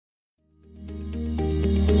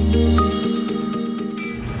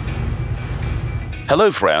Hello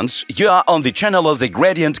friends, you are on the channel of the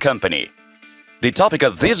Gradient Company. The topic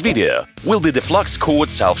of this video will be the Flux-cored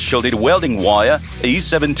self-shielded welding wire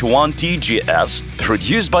E71T-GS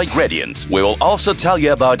produced by Gradient. We will also tell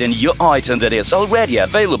you about a new item that is already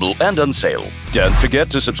available and on sale. Don't forget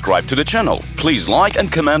to subscribe to the channel. Please like and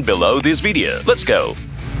comment below this video. Let's go!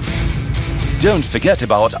 Don't forget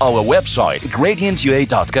about our website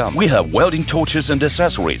gradientua.com. We have welding torches and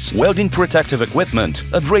accessories, welding protective equipment,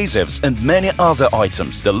 abrasives and many other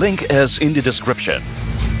items. The link is in the description.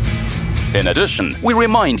 In addition, we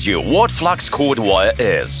remind you what flux-cored wire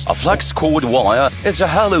is. A flux-cored wire is a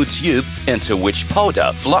hollow tube into which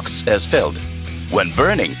powder flux is filled. When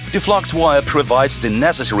burning, the flux wire provides the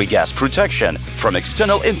necessary gas protection from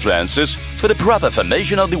external influences for the proper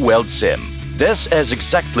formation of the weld seam. This is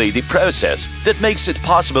exactly the process that makes it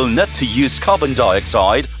possible not to use carbon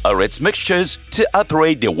dioxide or its mixtures to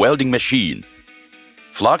operate the welding machine.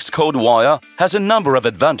 Flux-cored wire has a number of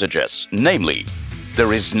advantages, namely,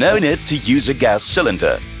 there is no need to use a gas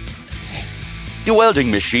cylinder. The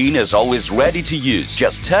welding machine is always ready to use.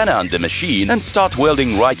 Just turn on the machine and start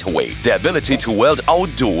welding right away. The ability to weld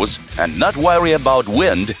outdoors and not worry about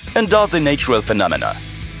wind and other natural phenomena.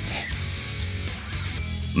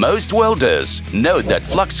 Most welders know that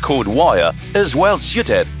flux-cored wire is well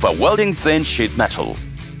suited for welding thin sheet metal.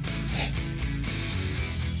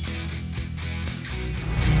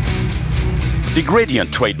 The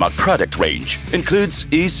Gradient trademark product range includes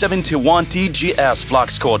E71T-GS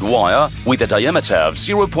flux-cored wire with a diameter of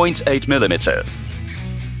 0.8 mm,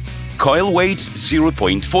 coil weight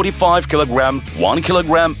 0.45 kg, 1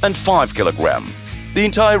 kg and 5 kg. The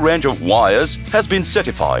entire range of wires has been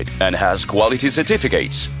certified and has quality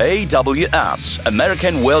certificates: AWS,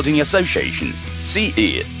 American Welding Association,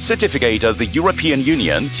 CE, Certificate of the European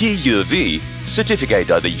Union, TUV, Certificate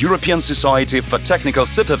of the European Society for Technical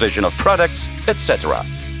Supervision of Products, etc.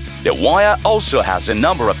 The wire also has a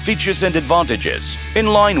number of features and advantages: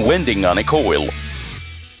 inline winding on a coil,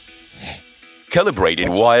 calibrated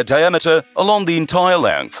wire diameter along the entire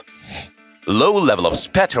length, low level of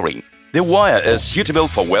spattering. The wire is suitable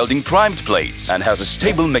for welding primed plates and has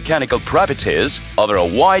stable mechanical properties over a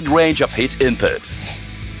wide range of heat input.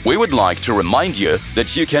 We would like to remind you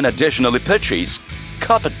that you can additionally purchase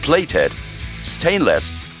copper-plated,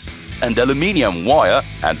 stainless and aluminium wire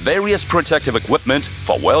and various protective equipment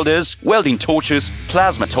for welders, welding torches,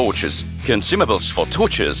 plasma torches, consumables for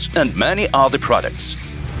torches and many other products.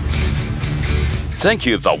 Thank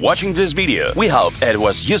you for watching this video. We hope it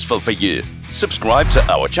was useful for you. Subscribe to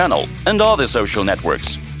our channel and other social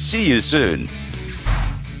networks. See you soon!